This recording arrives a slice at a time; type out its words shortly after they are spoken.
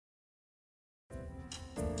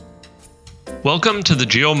Welcome to the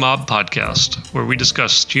GeoMob podcast, where we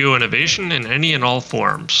discuss geo-innovation in any and all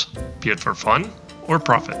forms, be it for fun or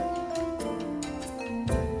profit.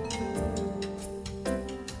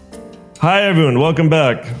 Hi, everyone. Welcome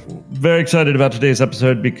back. Very excited about today's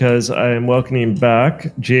episode because I am welcoming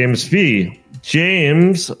back James Fee.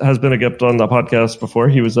 James has been a guest on the podcast before.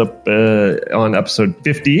 He was up on episode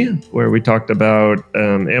 50, where we talked about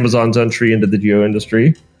Amazon's entry into the geo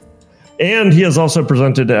industry. And he has also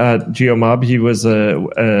presented at GeoMob. He was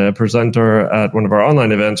a presenter at one of our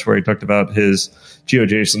online events where he talked about his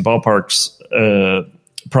GeoJSON Ballparks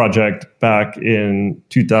project back in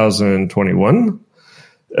 2021.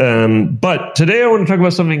 But today I want to talk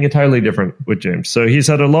about something entirely different with James. So he's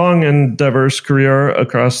had a long and diverse career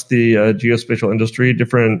across the geospatial industry,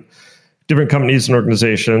 different companies and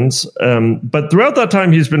organizations. But throughout that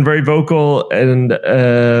time, he's been very vocal and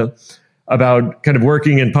about kind of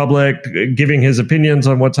working in public, giving his opinions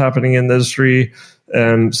on what's happening in the industry.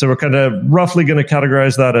 So we're kind of roughly going to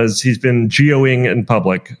categorize that as he's been geoing in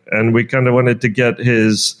public. And we kind of wanted to get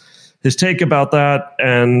his take about that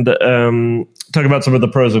and talk about some of the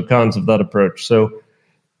pros and cons of that approach. So,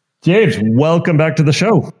 James, welcome back to the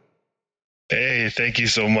show. Hey, thank you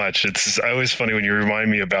so much. It's always funny when you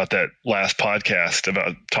remind me about that last podcast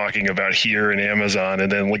about talking about here and Amazon,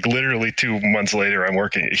 and then like literally 2 months later, I'm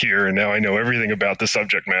working at here, and now I know everything about the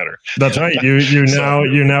subject matter. That's right.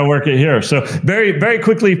 You now work at here. So very very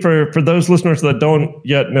quickly for those listeners that don't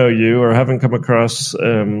yet know you or haven't come across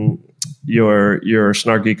your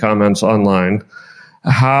snarky comments online,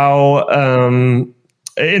 how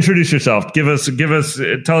introduce yourself.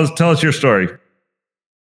 Tell us your story.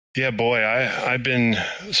 Yeah, boy, I'm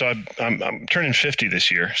turning 50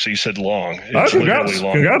 this year. So you said long. It's literally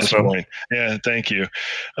long. Congrats, yeah, thank you.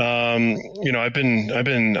 I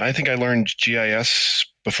think I learned GIS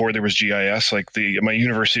before there was GIS. Like my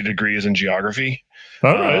university degree is in geography.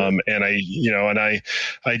 All right. And I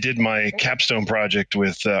did my capstone project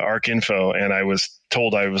with ArcInfo, and I was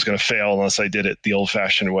told I was going to fail unless I did it the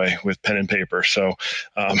old-fashioned way with pen and paper. So,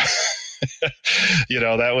 that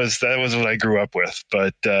was what I grew up with.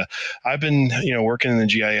 But I've been, working in the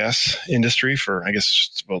GIS industry for, I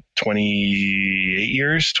guess, about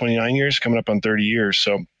 29 years, coming up on 30 years.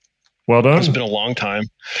 So. Well done. It's been a long time.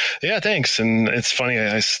 Yeah, thanks. And it's funny,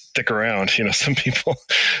 I stick around. Some people,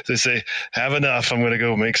 they say, have enough. I'm going to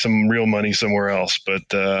go make some real money somewhere else. But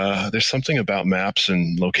there's something about maps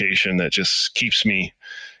and location that just keeps me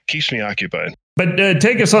occupied. But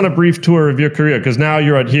take us on a brief tour of your career, because now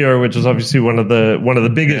you're at Here, which is obviously one of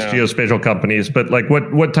the biggest geospatial companies. But like,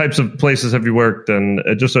 what types of places have you worked, and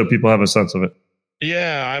just so people have a sense of it?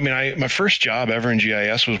 Yeah, I mean, my first job ever in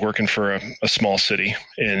GIS was working for a small city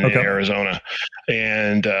in Arizona.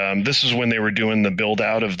 And this is when they were doing the build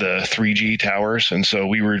out of the 3G towers. And so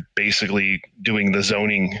we were basically doing the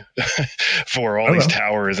zoning for all these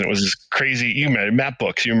towers. And it was this crazy, map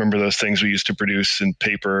books. You remember those things we used to produce in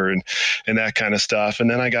paper and that kind of stuff.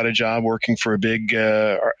 And then I got a job working for a big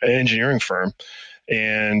engineering firm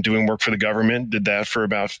and doing work for the government. Did that for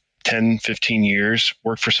about 10, 15 years,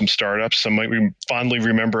 worked for some startups. Some might fondly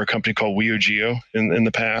remember a company called WeoGeo in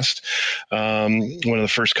the past. One of the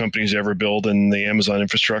first companies ever built in the Amazon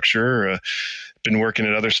infrastructure. Been working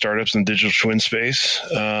at other startups in the digital twin space.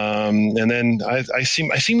 And then I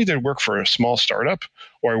seem either work for a small startup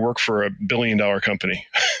or I work for a $1 billion company.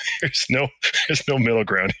 There's no middle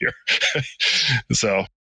ground here. So.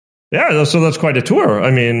 Yeah, so that's quite a tour.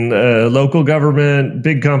 I mean, local government,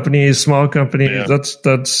 big companies, small companies. Yeah.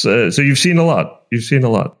 That's so you've seen a lot.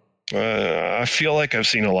 I feel like I've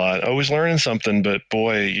seen a lot. Always learning something, but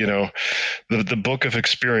boy, the book of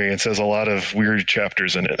experience has a lot of weird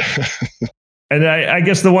chapters in it. And I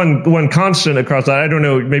guess the one constant across that, I don't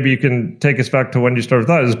know, maybe you can take us back to when you started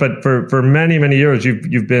that, but for many, many years,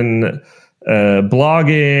 you've been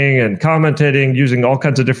blogging and commentating using all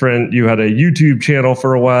kinds of different. You had a YouTube channel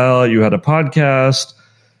for a while. You had a podcast.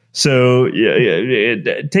 So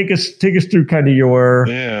take us through kind of your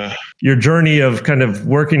journey of kind of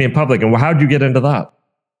working in public, and how did you get into that?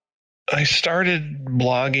 I started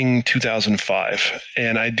blogging 2005,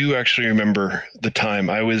 and I do actually remember the time.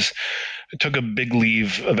 I took a big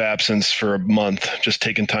leave of absence for a month, just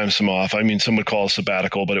taking some off. I mean, some would call it a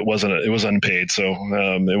sabbatical, but it was unpaid. So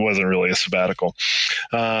it wasn't really a sabbatical.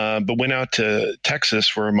 But went out to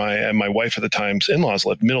Texas where my wife at the time's in-laws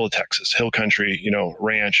lived, middle of Texas, hill country,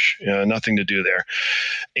 ranch, nothing to do there.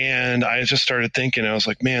 And I just started thinking, I was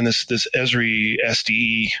like, man, this Esri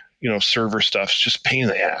SDE server stuff's just pain in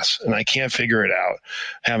the ass and I can't figure it out,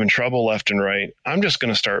 having trouble left and right. I'm just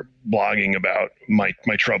going to start blogging about my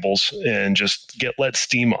troubles and just let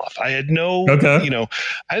steam off. I had I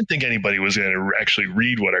didn't think anybody was going to actually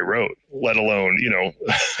read what I wrote, let alone,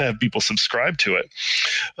 have people subscribe to it.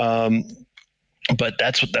 But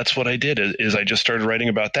that's what I did is I just started writing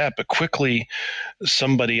about that. But quickly,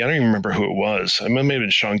 somebody, I don't even remember who it was. I mean, maybe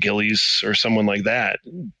Sean Gillies or someone like that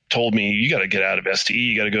told me, you got to get out of STE.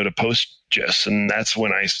 You got to go to PostGIS. And that's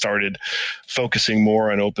when I started focusing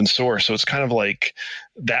more on open source. So it's kind of like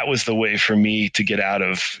that was the way for me to get out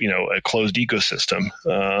of, a closed ecosystem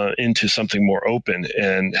into something more open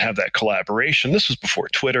and have that collaboration. This was before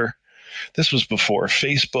Twitter. This was before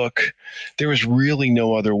Facebook. There was really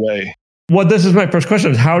no other way. Well, this is my first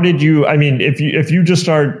question. How did you, if you just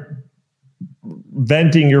start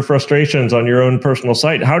venting your frustrations on your own personal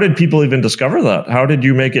site, how did people even discover that? How did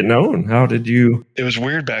you make it known? It was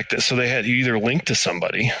weird back then. So you either linked to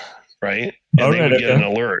somebody, right? And they would get an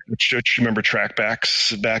alert, which you remember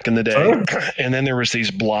trackbacks back in the day. Oh. And then there was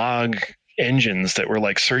these blog engines that were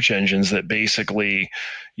like search engines that basically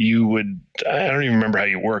you would, I don't even remember how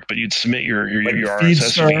you worked, but you'd submit your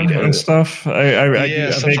RSS feed and stuff. Stuff like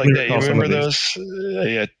that. You remember those?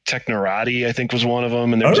 Technorati, I think, was one of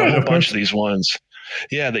them. And there was a whole bunch of these ones.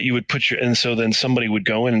 Yeah, that you would put and so then somebody would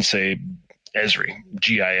go in and say, Esri,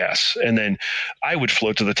 GIS. And then I would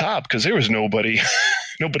float to the top because there was nobody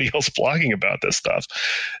else blogging about this stuff.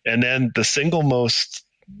 And then the single most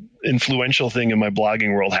influential thing in my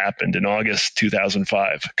blogging world happened in August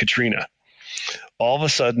 2005, Katrina. All of a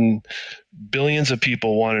sudden, billions of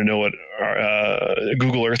people want to know what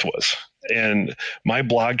Google Earth was. And my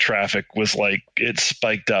blog traffic was like, it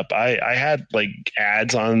spiked up. I had like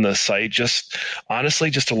ads on the site just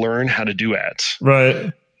to learn how to do ads.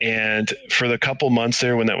 Right. And for the couple months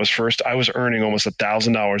there when that was first, I was earning almost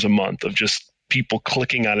 $1,000 a month of just people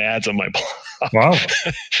clicking on ads on my blog. Wow.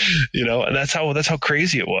 And that's how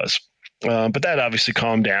crazy it was. But that obviously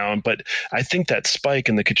calmed down. But I think that spike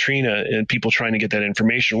in the Katrina and people trying to get that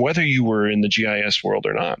information, whether you were in the GIS world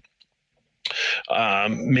or not,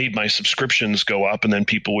 made my subscriptions go up, and then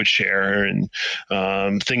people would share and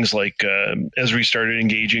things like Esri started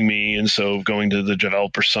engaging me, and so going to the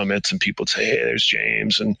developer summits and people would say, hey, there's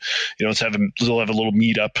James, and we'll have a little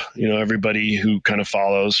meetup, everybody who kind of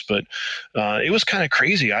follows. But it was kind of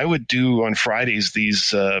crazy. I would do on Fridays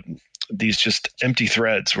these just empty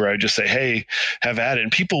threads where I just say, hey, have at it.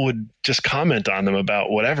 And people would just comment on them about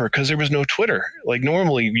whatever, because there was no Twitter. Like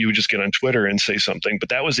normally you would just get on Twitter and say something, but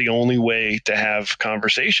that was the only way to have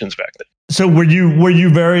conversations back then. So were you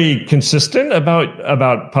very consistent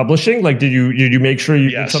about publishing? Like, did you make sure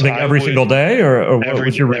you did something every single day, or what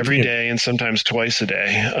was your routine? Every day, and sometimes twice a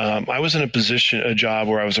day. I was in a job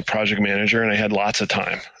where I was a project manager, and I had lots of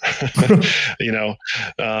time.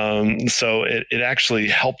 So it actually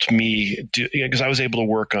helped me because I was able to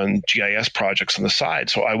work on GIS projects on the side.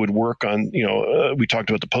 So I would work on we talked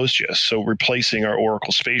about the PostGIS, so replacing our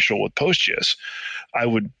Oracle Spatial with PostGIS.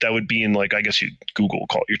 That would be in, like, I guess Google will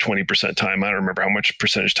call it your 20% time. I don't remember how much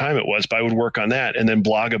percentage time it was, but I would work on that and then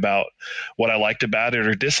blog about what I liked about it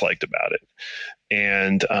or disliked about it.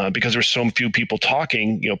 And because there's so few people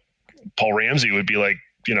talking, Paul Ramsey would be like,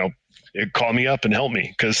 call me up and help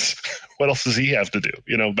me, because what else does he have to do,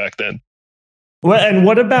 back then? Well, and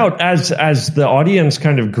what about as the audience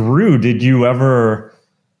kind of grew, did you ever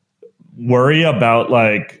worry about,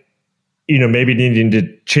 like, maybe needing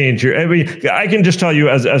to change I can just tell you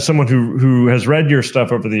as someone who has read your stuff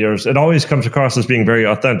over the years, it always comes across as being very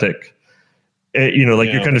authentic.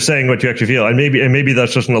 You're kind of saying what you actually feel. And maybe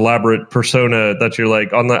that's just an elaborate persona that you're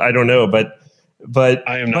like on the, I don't know, but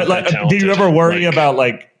I am not that talented. Did you ever worry about,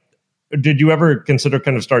 like, did you ever consider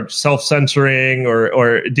kind of start self-censoring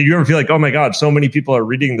or did you ever feel like, oh my God, so many people are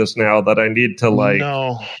reading this now that I need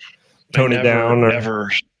to tone it down?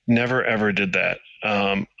 Never ever did that.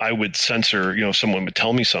 I would censor, someone would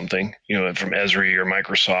tell me something, from Esri or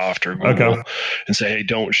Microsoft or Google and say, hey,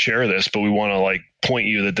 don't share this, but we want to point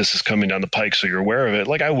you that this is coming down the pike so you're aware of it.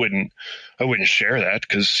 Like I wouldn't share that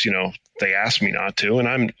because, they asked me not to, and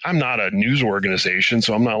I'm not a news organization,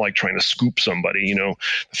 so I'm not trying to scoop somebody, the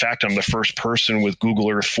fact I'm the first person with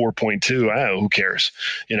Google Earth 4.2, who cares?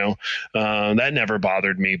 That never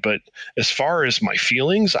bothered me. But as far as my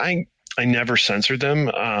feelings, I never censored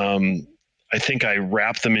them. I think I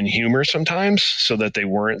wrapped them in humor sometimes so that they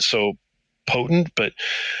weren't so potent. But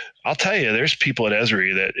I'll tell you, there's people at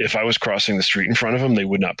Esri that if I was crossing the street in front of them, they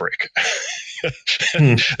would not break.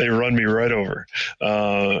 They run me right over.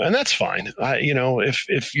 And that's fine.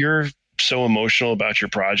 If you're so emotional about your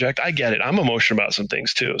project. I get it. I'm emotional about some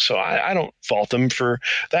things too. So I don't fault them for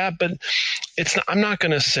that, but it's not, I'm not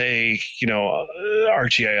going to say,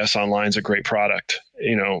 ArcGIS Online is a great product,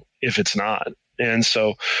 if it's not. And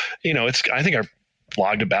so, I think I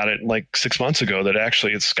blogged about it like 6 months ago that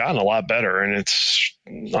actually it's gotten a lot better and it's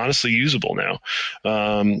honestly usable now.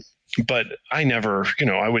 But I never,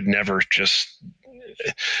 I would never just,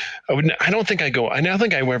 I don't think I don't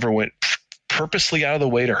think I ever went purposely out of the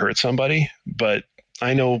way to hurt somebody, but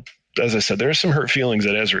I know, as I said, there's some hurt feelings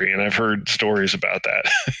at Esri, and I've heard stories about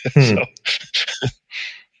that.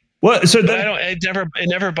 Well, so it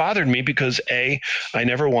never bothered me because A, I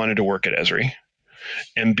never wanted to work at Esri,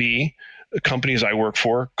 and B, the companies I work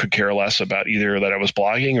for could care less about either that I was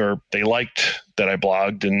blogging or they liked that I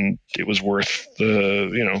blogged, and it was worth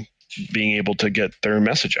being able to get their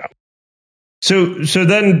message out. So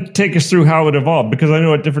then take us through how it evolved, because I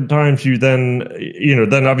know at different times you then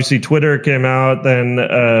obviously Twitter came out. Then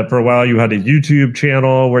for a while you had a YouTube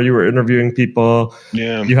channel where you were interviewing people.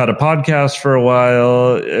 Yeah. You had a podcast for a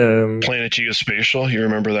while. Planet Geospatial. You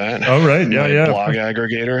remember that? Oh, right. Yeah. Blog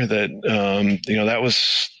aggregator that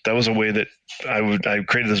was a way that I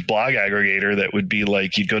created this blog aggregator that would be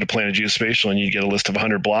like, you'd go to Planet Geospatial and you'd get a list of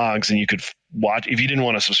 100 blogs, and you could watch. If you didn't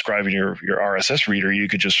want to subscribe in your RSS reader, you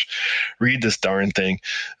could just read this darn thing.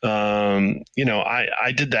 I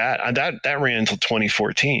did that. That ran until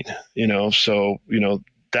 2014. I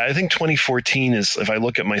think 2014 is, if I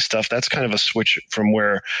look at my stuff, that's kind of a switch from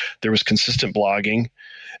where there was consistent blogging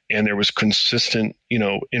and there was consistent,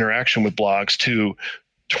 interaction with blogs to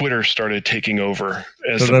Twitter started taking over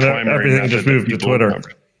as the primary everything just moved to Twitter.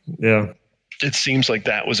 Remember. Yeah. It seems like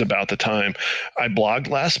that was about the time I blogged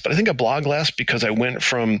less, but I think I blogged less because I went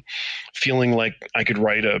from feeling like I could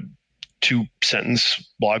write a 2-sentence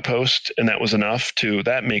blog post and that was enough to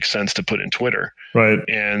that makes sense to put in Twitter. Right.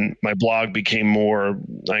 And my blog became more,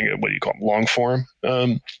 what do you call it, long form,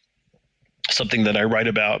 something that I write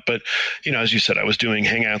about. But, as you said, I was doing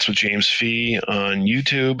Hangouts with James Fee on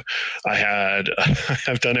YouTube.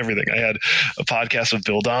 I've done everything. I had a podcast with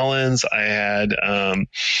Bill Dollins. I had a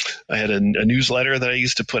newsletter that I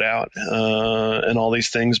used to put out, and all these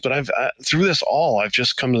things. But through this all, I've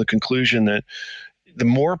just come to the conclusion that the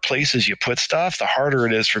more places you put stuff, the harder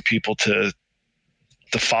it is for people to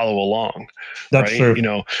follow along. That's right?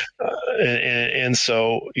 true. And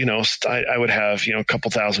so, I would have, a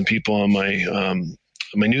couple thousand people on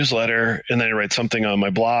my newsletter, and then I write something on my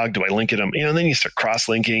blog. Do I link it? And then you start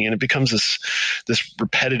cross-linking, and it becomes this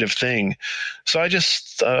repetitive thing. So I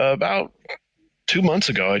just, about 2 months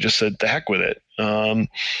ago, I just said, the heck with it. I'm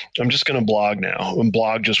just going to blog now, and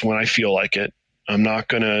blog just when I feel like it. I'm not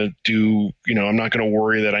going to I'm not going to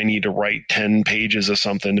worry that I need to write 10 pages of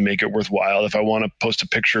something to make it worthwhile. If I want to post a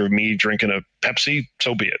picture of me drinking a Pepsi,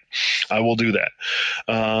 so be it. I will do that.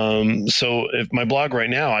 So if my blog right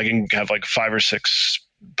now, I can have like 5 or 6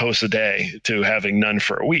 posts a day to having none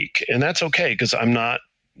for a week. And that's okay, because I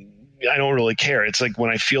don't really care. It's like when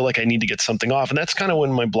I feel like I need to get something off. And that's kind of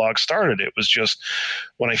when my blog started. It was just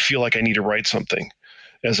when I feel like I need to write something,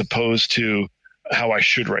 as opposed to how I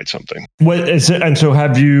should write something. And so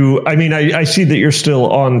have you, I see that you're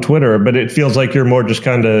still on Twitter, but it feels like you're more just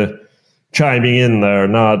kind of chiming in there.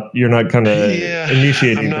 You're not kind of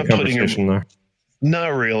initiating the conversation there. Not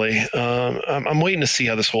really. I'm waiting to see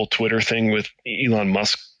how this whole Twitter thing with Elon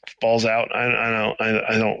Musk falls out.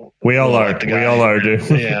 I don't. We all are. We all are, dude.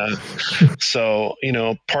 Yeah. So,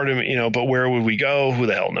 part of me, but where would we go? Who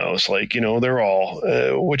the hell knows? Like, they're all,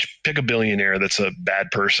 pick a billionaire that's a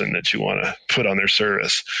bad person that you want to put on their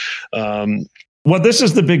service. Well, this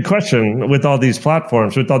is the big question with all these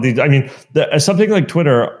platforms, something like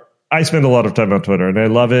Twitter. I spend a lot of time on Twitter and I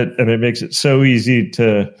love it. And it makes it so easy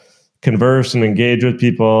to converse and engage with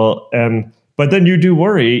people. But then you do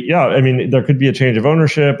worry, there could be a change of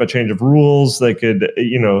ownership, a change of rules. They could,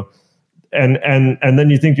 and then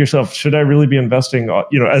you think to yourself, should I really be investing?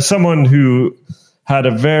 As someone who had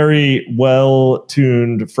a very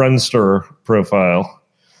well-tuned Friendster profile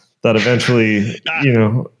that eventually,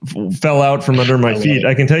 fell out from under my feet,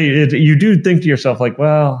 I can tell you, you do think to yourself like,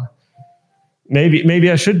 well,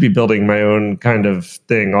 maybe I should be building my own kind of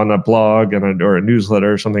thing on a blog or a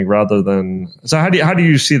newsletter or something rather than. So how do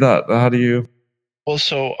you see that? How do you? Well,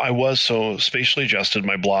 so I was spatially adjusted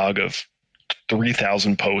my blog of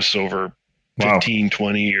 3,000 posts over 15,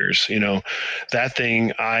 20 years. That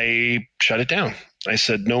thing, I shut it down. I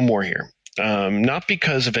said, no more here. not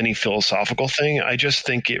because of any philosophical thing. I just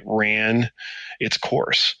think it ran its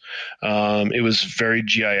course. It was very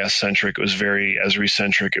GIS centric. It was very Esri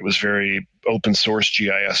centric. It was very open source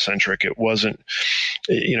GIS centric. It wasn't,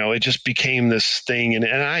 it just became this thing. And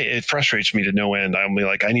it frustrates me to no end. I'm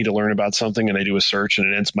like, I need to learn about something, and I do a search,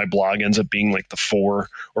 and my blog ends up being like the 4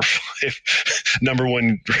 or 5 number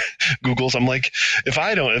one Googles. I'm like, if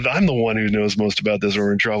I'm the one who knows most about this,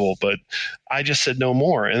 we're in trouble. But I just said no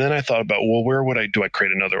more. And then I thought about, well, where would I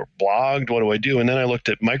create another blog? What do I do? And then I looked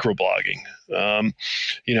at microblogging. And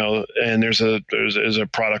there's a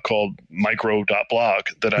product called micro.blog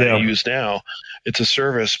that I use now. It's a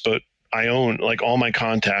service, but I own, like, all my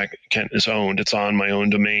content is owned. It's on my own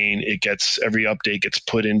domain. Every update gets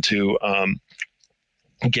put into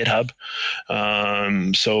GitHub.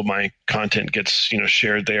 So my content gets,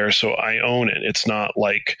 shared there. So I own it. It's not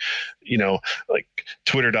like, like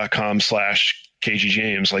twitter.com/KG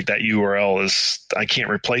James, like that URL I can't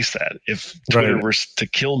replace that. If Twitter were to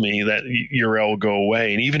kill me, that URL will go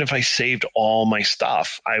away. And even if I saved all my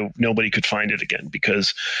stuff, nobody could find it again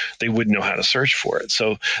because they wouldn't know how to search for it.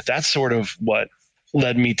 So that's sort of what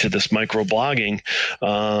led me to this microblogging.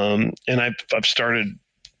 And I've started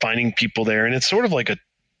finding people there, and it's sort of like a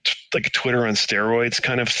Twitter on steroids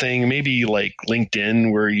kind of thing, maybe like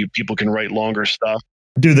LinkedIn, where people can write longer stuff.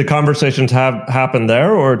 Do the conversations happen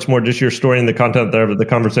there, or it's more just you're storing the content there, but the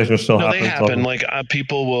conversation still happens? They happen. Like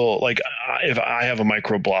people will, if I have a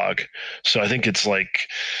microblog, so I think it's like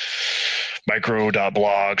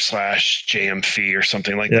micro.blog/JMFee or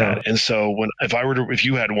something like that. And so if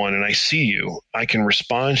you had one and I see you, I can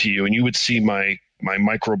respond to you, and you would see my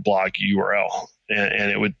microblog URL,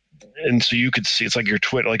 and it would. And so you could see, it's like your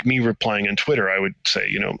Twitter, like me replying on Twitter, I would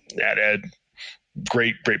say, Ed,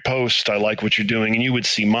 great post. I like what you're doing. And you would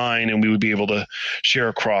see mine, and we would be able to share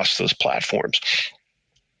across those platforms.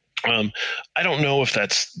 I don't know if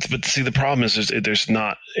but see, the problem is there's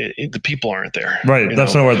not, the people aren't there. Right.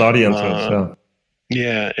 That's not where the audience is.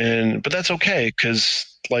 Yeah. But that's okay. 'Cause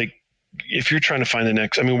if you're trying to find the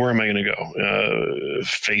next, where am I going to go?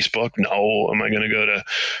 Facebook? No. Am I going to go to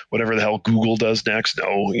whatever the hell Google does next?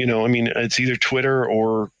 No. It's either Twitter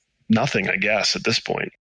or nothing, I guess, at this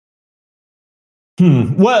point.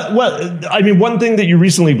 Well, one thing that you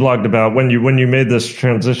recently blogged about when you made this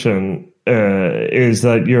transition is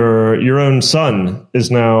that your own son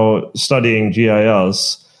is now studying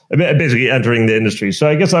GIS, basically entering the industry. So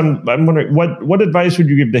I guess I'm wondering, what advice would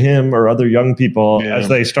you give to him or other young people as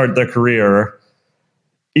they start their career?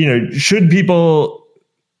 Should people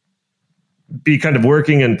be kind of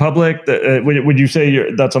working in public? Would you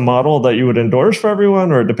say that's a model that you would endorse for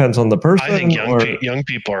everyone, or it depends on the person? I think young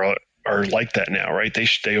people are like that now, right? They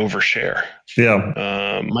overshare.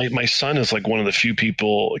 Yeah. My son is like one of the few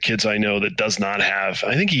kids I know that does not have,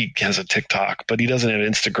 I think he has a TikTok, but he doesn't have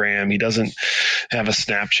Instagram. He doesn't have a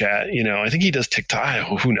Snapchat. I think he does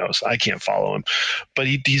TikTok. Who knows? I can't follow him, but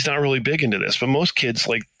he's not really big into this. But most kids,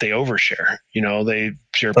 they overshare, they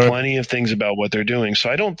share plenty of things about what they're doing. So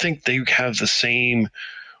I don't think they have the same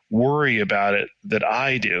worry about it that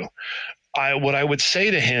I do. What I would say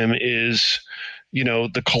to him is,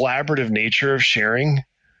 the collaborative nature of sharing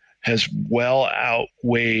has well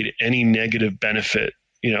outweighed any negative benefit,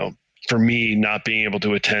 for me not being able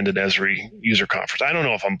to attend an Esri user conference. I don't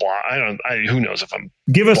know if I'm blocked. Who knows if I'm.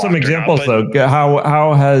 Give us some examples, though.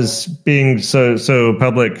 How has being so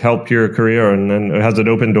public helped your career, and has it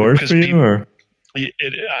opened doors for you? Or? I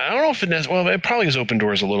don't know if it probably has opened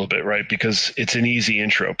doors a little bit, right? Because it's an easy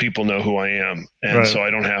intro. People know who I am. And so I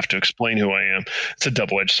don't have to explain who I am. It's a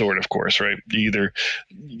double-edged sword, of course, right? You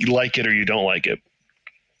like it or you don't like it.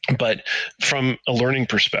 But from a learning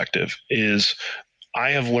perspective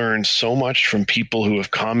I have learned so much from people who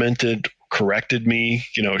have commented, corrected me,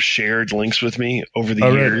 shared links with me over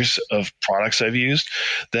the years of products I've used,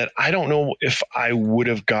 that I don't know if I would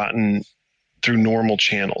have gotten through normal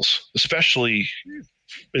channels, especially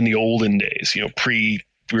in the olden days, we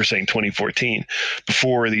were saying 2014,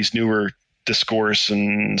 before these newer Discourse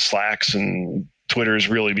and Slacks and Twitters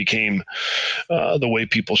really became the way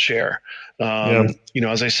people share.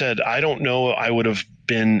 As I said, I don't know I would have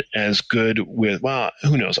been as good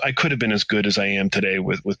who knows? I could have been as good as I am today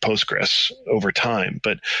with Postgres over time.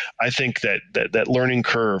 But I think that learning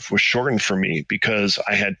curve was shortened for me because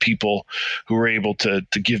I had people who were able to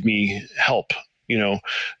give me help,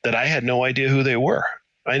 that I had no idea who they were.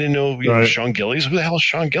 I didn't know, Sean Gillies. Who the hell is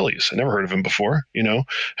Sean Gillies? I never heard of him before.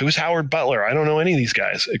 Who's Howard Butler? I don't know any of these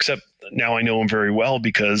guys, except now I know him very well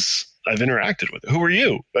because I've interacted with him. Who are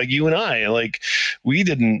you? Like you and I, we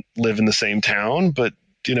didn't live in the same town, but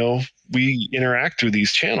we interact through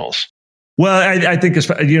these channels. Well, I think,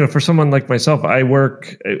 for someone like myself, I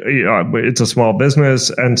work, it's a small business.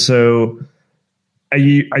 And so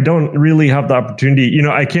I don't really have the opportunity,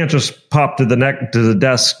 I can't just pop to the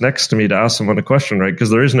desk next to me to ask someone a question, right? Because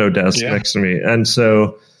there is no desk next to me. And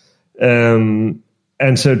so, trying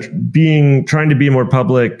to be more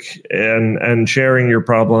public and sharing your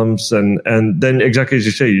problems and then exactly as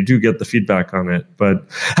you say, you do get the feedback on it. But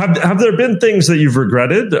have there been things that you've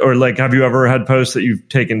regretted, or like, have you ever had posts that you've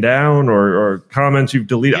taken down or comments you've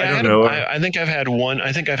deleted? Yeah, I don't know. I think I've had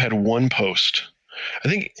one post. I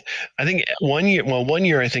think 1 year. Well, 1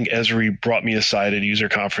 year, I think Esri brought me aside at a user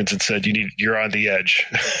conference and said, "You're on the edge.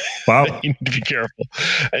 Wow, you need to be careful."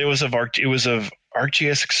 And it was of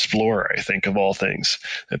ArcGIS Explorer, I think, of all things,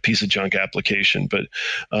 a piece of junk application, but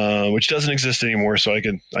which doesn't exist anymore. So I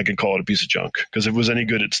can call it a piece of junk, because if it was any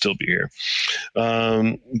good, it'd still be here.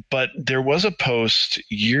 But there was a post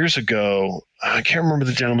years ago. I can't remember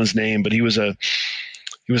the gentleman's name, but he was a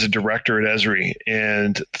director at Esri,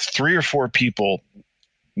 and 3 or 4 people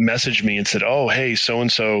messaged me and said, "Oh, hey,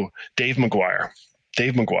 so-and-so, Dave McGuire,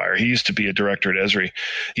 he used to be a director at Esri.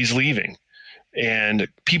 He's leaving." And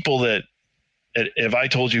people that, if I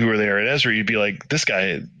told you who were there at Esri, you'd be like, this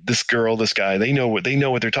guy, this girl, this guy, they know what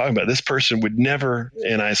they're talking about. This person would never.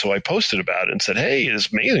 So I posted about it and said, "Hey, it's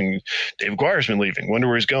amazing. Dave McGuire's been leaving. Wonder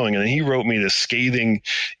where he's going." And then he wrote me this scathing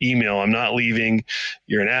email. "I'm not leaving.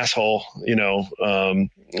 You're an asshole."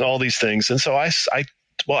 All these things. And so I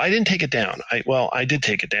didn't take it down. I did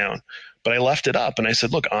take it down, but I left it up and I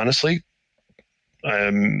said, "Look, honestly,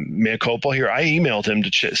 mea culpa here." I emailed him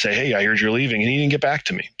to say, "Hey, I heard you're leaving," and he didn't get back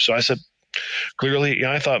to me. So I said, clearly,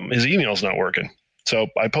 I thought his email's not working. So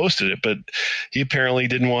I posted it, but he apparently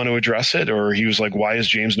didn't want to address it, or he was like, "Why does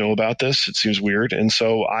James know about this? It seems weird." And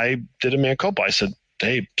so I did a mea culpa. I said,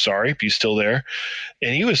 "Hey, sorry, he's still there."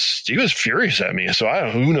 And he was furious at me. So I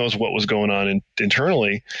don't know, who knows what was going on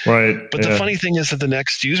internally. Right. But the funny thing is, at the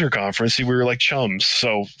next user conference, we were like chums.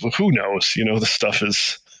 So who knows? This stuff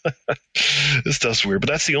is this stuff's weird. But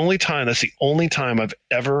that's the only time I've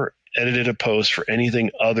ever edited a post for anything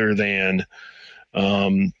other than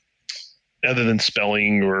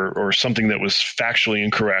spelling or something that was factually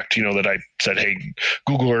incorrect, that I said, "Hey,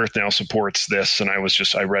 Google Earth now supports this," and I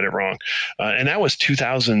read it wrong. And that was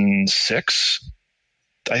 2006.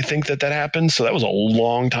 I think that happened. So that was a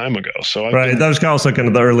long time ago. So that was also kind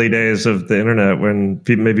of the early days of the internet, when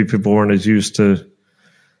maybe people weren't as used to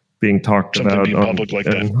being talked about being public like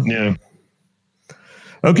that. Yeah.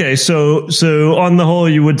 Okay, so on the whole,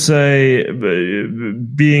 you would say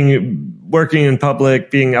working in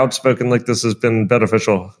public, being outspoken like this has been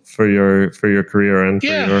beneficial for your career and for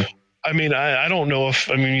your. I mean, I don't know if,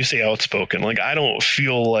 you say outspoken, like, I don't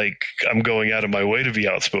feel like I'm going out of my way to be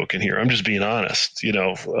outspoken here. I'm just being honest,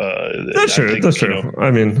 That's true. That's true.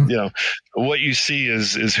 What you see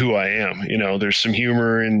is who I am. There's some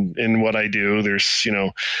humor in what I do. There's,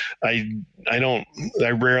 I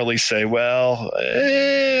rarely say, well,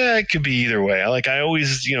 it could be either way. I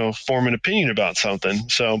always, form an opinion about something.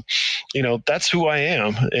 So, that's who I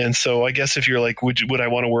am. And so I guess if you're like, would I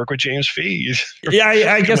want to work with James Fee? Yeah,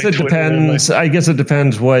 I guess it depends. I guess it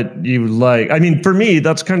depends what you like. For me,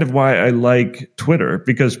 that's kind of why I like Twitter,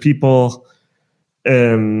 because people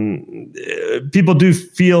do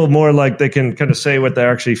feel more like they can kind of say what they're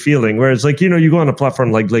actually feeling. Whereas, you go on a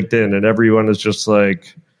platform like LinkedIn and everyone is just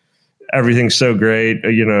like, everything's so great,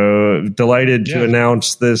 delighted to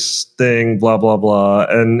announce this thing, blah, blah, blah.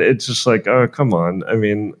 And it's just like, oh, come on.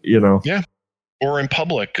 Yeah. Or in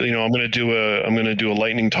public, I'm going to do a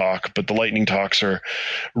lightning talk, but the lightning talks are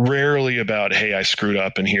rarely about, "Hey, I screwed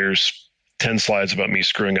up and here's 10 slides about me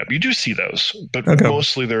screwing up." You do see those, but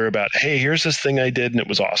mostly they're about, "Hey, here's this thing I did and it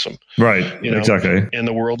was awesome." Right. Exactly. And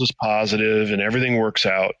the world is positive and everything works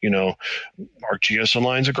out. ArcGIS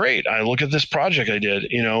Online's are great. I look at this project I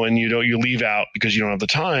did, and you leave out, because you don't have the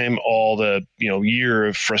time, all the, year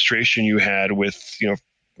of frustration you had with,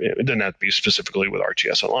 it doesn't have to be specifically with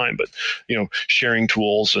ArcGIS Online, but sharing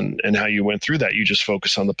tools and how you went through that. You just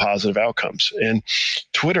focus on the positive outcomes. And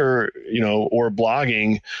Twitter, or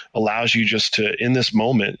blogging allows you just to, in this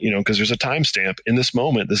moment, because there's a timestamp, in this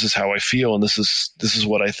moment, this is how I feel, and this is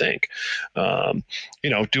what I think.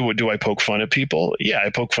 Do I poke fun at people? Yeah, I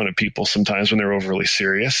poke fun at people sometimes when they're overly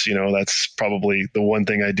serious. That's probably the one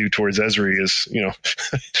thing I do towards Esri is,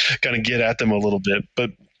 kind of get at them a little bit, but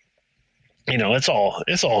it's all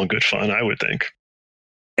in good fun, I would think.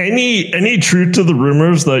 Any truth to the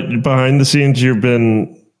rumors that behind the scenes you've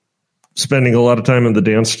been spending a lot of time in the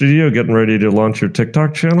dance studio getting ready to launch your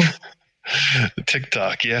TikTok channel?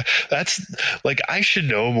 TikTok, yeah. That's I should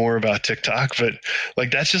know more about TikTok, but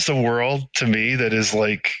that's just a world to me that is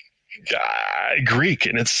Greek,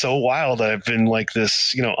 and it's so wild. I've been like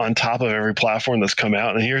this, on top of every platform that's come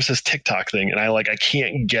out, and here's this TikTok thing, and I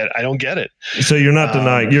don't get it. So you're not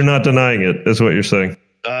denying it, is what you're saying.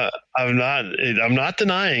 I'm not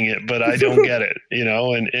denying it, but I don't get it,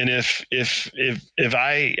 and if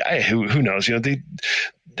I who knows,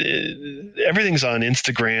 everything's on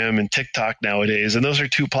Instagram and TikTok nowadays, and those are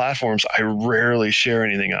two platforms I rarely share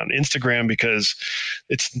anything on. Instagram because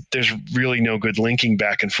there's really no good linking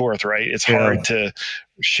back and forth, right? It's hard to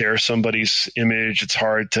share somebody's image. It's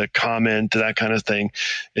hard to comment, that kind of thing.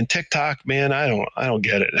 And TikTok, man, I don't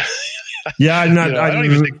get it. Yeah, I'm not.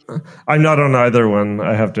 I'm not on either one.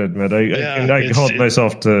 I have to admit. I hold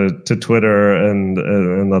myself to Twitter,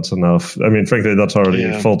 and that's enough. I mean, frankly, that's already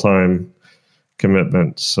a full-time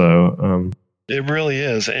commitment. So it really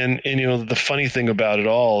is. And the funny thing about it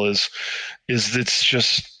all is it's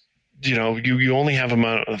just you only have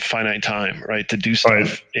a finite time, right, to do stuff.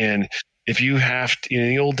 Right. And if you have to, in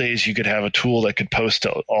the old days, you could have a tool that could post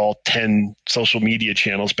to all 10 social media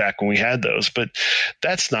channels back when we had those, but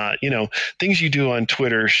that's not, things you do on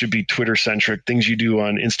Twitter should be Twitter centric. Things you do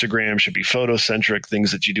on Instagram should be photo centric.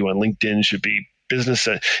 Things that you do on LinkedIn should be business.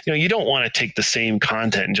 You don't want to take the same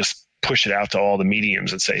content and just push it out to all the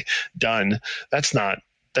mediums and say, done. That's not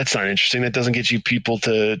interesting. That doesn't get you people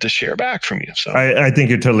to share back from you. So I think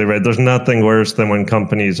you're totally right. There's nothing worse than when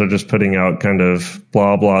companies are just putting out kind of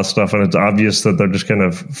blah, blah stuff, and it's obvious that they're just kind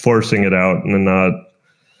of forcing it out and not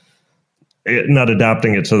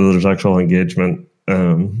adapting it so that there's actual engagement.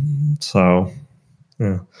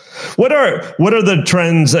 Yeah. What are the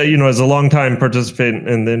trends, as a longtime participant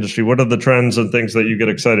in the industry, what are the trends and things that you get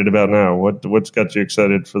excited about now? What's got you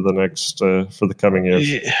excited for the next, for the coming years?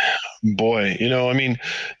 Yeah. Boy,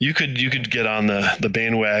 you could get on the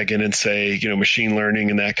bandwagon and say, machine learning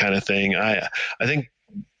and that kind of thing. I think,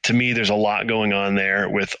 to me, there's a lot going on there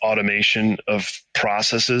with automation of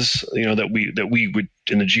processes, that we would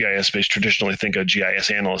in the GIS space traditionally think a GIS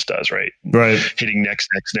analyst does, right? Right. Hitting next,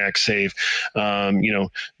 save.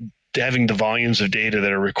 Having the volumes of data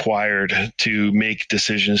that are required to make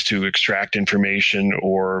decisions to extract information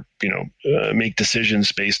or, make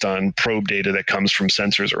decisions based on probe data that comes from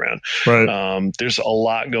sensors around. Right. There's a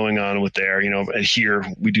lot going on with there, and here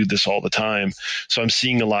we do this all the time. So I'm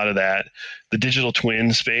seeing a lot of that. The digital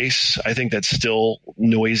twin space, I think that's still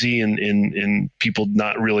noisy and people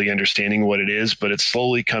not really understanding what it is, but it's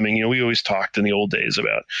slowly coming. We always talked in the old days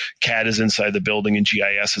about CAD is inside the building and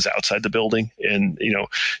GIS is outside the building. And,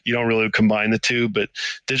 you don't really combine the two, but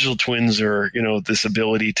digital twins are, this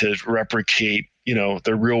ability to replicate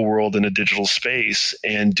the real world in a digital space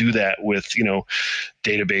and do that with,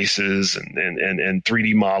 databases and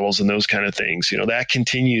 3D models and those kind of things. That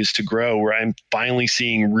continues to grow where I'm finally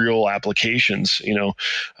seeing real applications.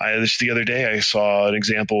 Just the other day, I saw an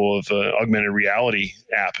example of an augmented reality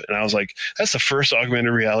app, and I was like, that's the first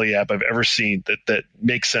augmented reality app I've ever seen that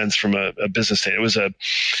makes sense from a business standpoint. It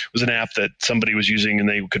was an app that somebody was using, and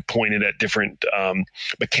they could point it at different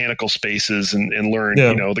mechanical spaces and learn.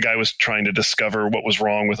 Yeah. The guy was trying to discover what was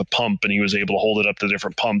wrong with a pump, and he was able to hold it up to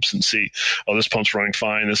different pumps and see, oh, this pump's running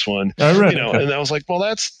fine, this one. Right. And I was like, well,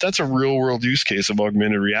 that's a real world use case of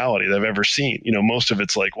augmented reality that I've ever seen. Most of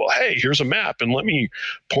it's like, well, hey, here's a map and let me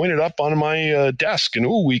point it up on my desk, and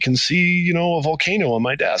we can see, a volcano on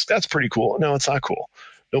my desk. That's pretty cool. No, it's not cool.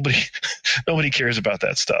 Nobody cares about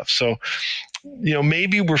that stuff. So,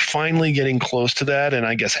 maybe we're finally getting close to that. And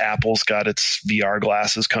I guess Apple's got its VR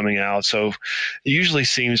glasses coming out. So it usually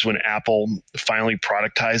seems when Apple finally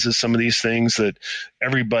productizes some of these things that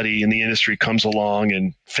everybody in the industry comes along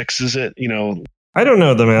and fixes it, I don't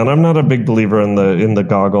know, man. I'm not a big believer in the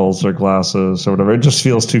goggles or glasses or whatever. It just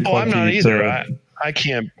feels too clunky. I'm not either. I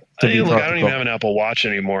can't. I don't even have an Apple Watch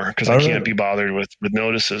anymore because I can't be bothered with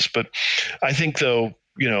notices. But I think, though,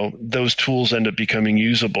 those tools end up becoming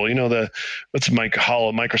usable.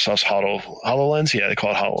 Microsoft's HoloLens? Yeah, they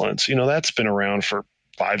call it HoloLens. That's been around for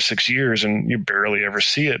 5-6 years and you barely ever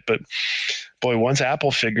see it. But boy, once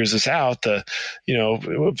Apple figures this out,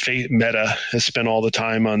 Meta has spent all the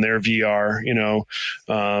time on their VR,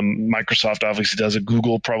 Microsoft obviously does it.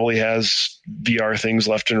 Google probably has VR things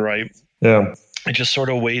left and right. Yeah. It just sort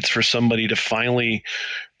of waits for somebody to finally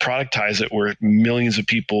productize it where millions of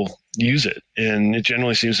people use it. And it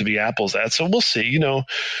generally seems to be Apple's that. So we'll see,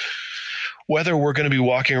 whether we're going to be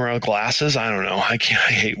walking around with glasses. I don't know. I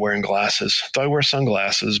hate wearing glasses. Though I wear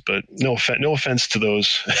sunglasses, but no offense to those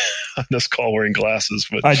on this call wearing glasses.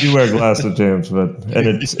 But I do wear glasses, James, and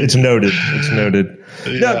it's noted. It's noted.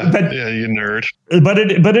 Yeah, you nerd. But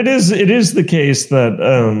it is the case that,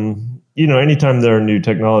 anytime there are new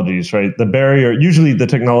technologies, right, the barrier, usually the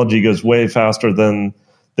technology goes way faster than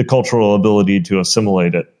the cultural ability to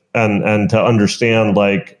assimilate it and to understand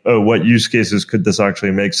like, oh, what use cases could this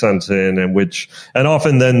actually make sense in, and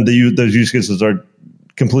often then those use cases are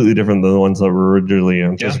completely different than the ones that were originally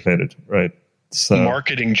anticipated, right? So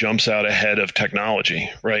marketing jumps out ahead of technology,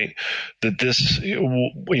 right? That this,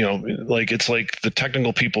 like it's like the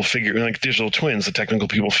technical people like digital twins, the technical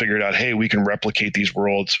people figured out, hey, we can replicate these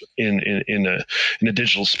worlds in a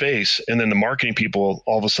digital space. And then the marketing people,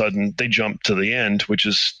 all of a sudden, they jump to the end, which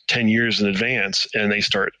is 10 years in advance, and they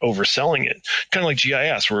start overselling it. Kind of like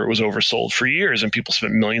GIS, where it was oversold for years and people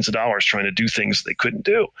spent millions of dollars trying to do things they couldn't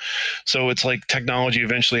do. So it's like technology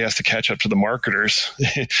eventually has to catch up to the marketers.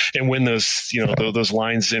 And when those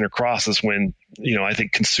lines intercross is when, I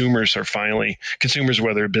think consumers,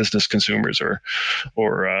 whether business consumers or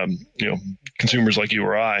consumers like you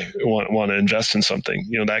or I want to invest in something,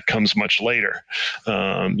 that comes much later.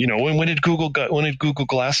 When did Google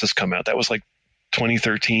Glasses come out? That was like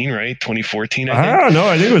 2013, right? 2014, I think. I don't know.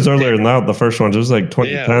 I think it was earlier than that. The first one, it was like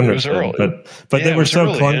 2010 or so. Early. But they were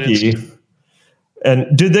so clunky.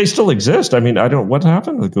 And do they still exist? I mean, what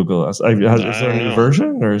happened with Google Glass? Is there a new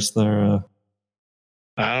version, or is there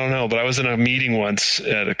I don't know, but I was in a meeting once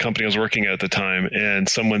at a company I was working at the time, and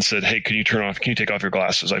someone said, "Hey, can you take off your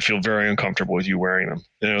glasses? I feel very uncomfortable with you wearing them."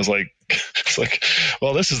 And it was like,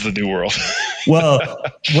 well, this is the new world. Well,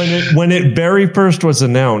 when it very first was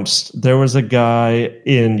announced, there was a guy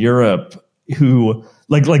in Europe who,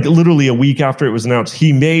 like literally a week after it was announced,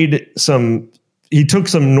 he took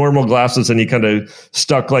some normal glasses and he kind of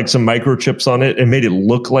stuck like some microchips on it and made it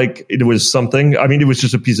look like it was something. I mean, it was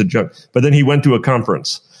just a piece of junk. But then he went to a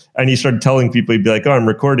conference and he started telling people, he'd be like, "Oh, I'm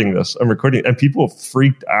recording this. I'm recording." And people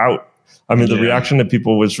freaked out. I mean, the reaction of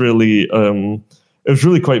people was really, it was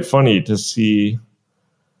really quite funny to see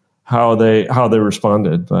how they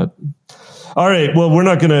responded. But all right, well,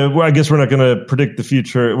 I guess we're not going to predict the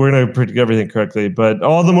future. We're going to predict everything correctly, but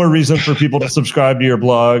all the more reason for people to subscribe to your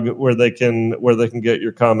blog where they can get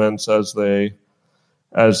your comments as they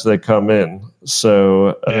come in.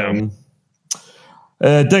 So,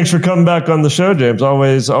 thanks for coming back on the show, James.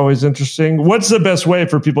 Always interesting. What's the best way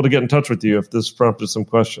for people to get in touch with you if this prompted some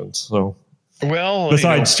questions? So, well,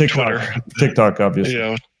 besides TikTok,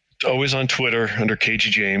 obviously. Always on Twitter under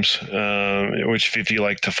KG James, which if you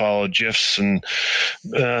like to follow GIFs and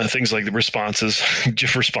things like the responses,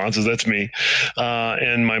 GIF responses, that's me.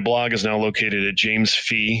 And my blog is now located at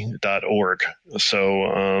jamesfee.org.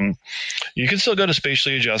 So you can still go to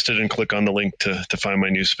Spatially Adjusted and click on the link to find my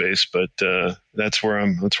new space, but that's where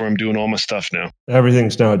I'm doing all my stuff now.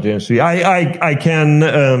 Everything's now at James Fee. I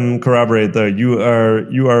can corroborate though. You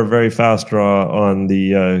are a very fast draw on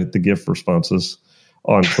the GIF responses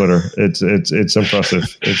on Twitter. It's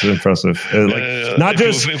impressive. It's impressive.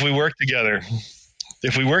 If we work together.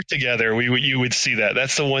 If we work together, you would see that.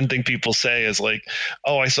 That's the one thing people say is like,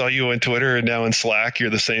 "Oh, I saw you on Twitter and now in Slack, you're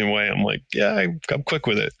the same way." I'm like, yeah, I'm quick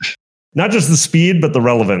with it. Not just the speed, but the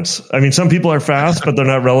relevance. I mean, some people are fast, but they're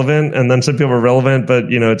not relevant. And then some people are relevant, but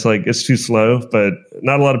it's too slow. But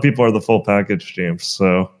not a lot of people are the full package, James.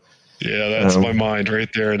 So yeah, that's my mind right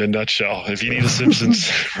there in a nutshell. If you need a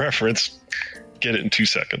Simpsons reference, get it in 2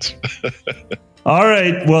 seconds. All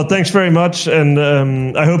right. Well, thanks very much. And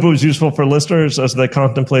I hope it was useful for listeners as they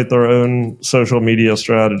contemplate their own social media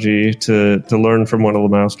strategy to learn from one of the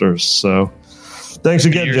masters. So thanks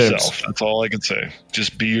again, be yourself. James. That's all I can say.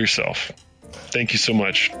 Just be yourself. Thank you so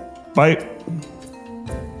much. Bye.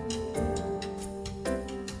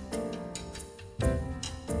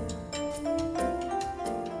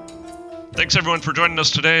 Thanks, everyone, for joining us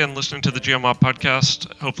today and listening to the GeoMob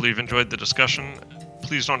podcast. Hopefully you've enjoyed the discussion.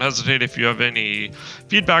 Please don't hesitate if you have any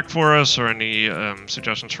feedback for us or any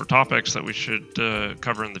suggestions for topics that we should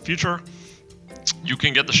cover in the future. You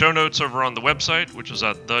can get the show notes over on the website, which is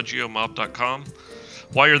at thegeomob.com.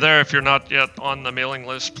 While you're there, if you're not yet on the mailing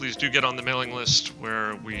list, please do get on the mailing list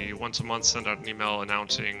where we once a month send out an email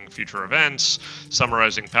announcing future events,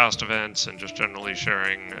 summarizing past events, and just generally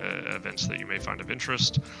sharing events that you may find of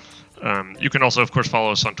interest. You can also, of course,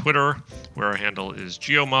 follow us on Twitter, where our handle is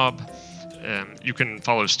GeoMob. You can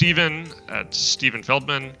follow Steven at Steven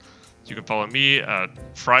Feldman. You can follow me at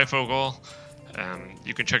Freifogel.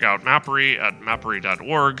 You can check out Mappery at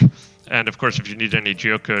mappery.org. And of course, if you need any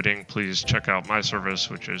geocoding, please check out my service,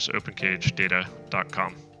 which is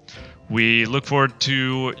opencagedata.com. We look forward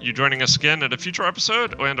to you joining us again at a future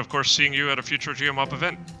episode, and of course, seeing you at a future GeoMob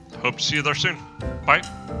event. Hope to see you there soon. Bye.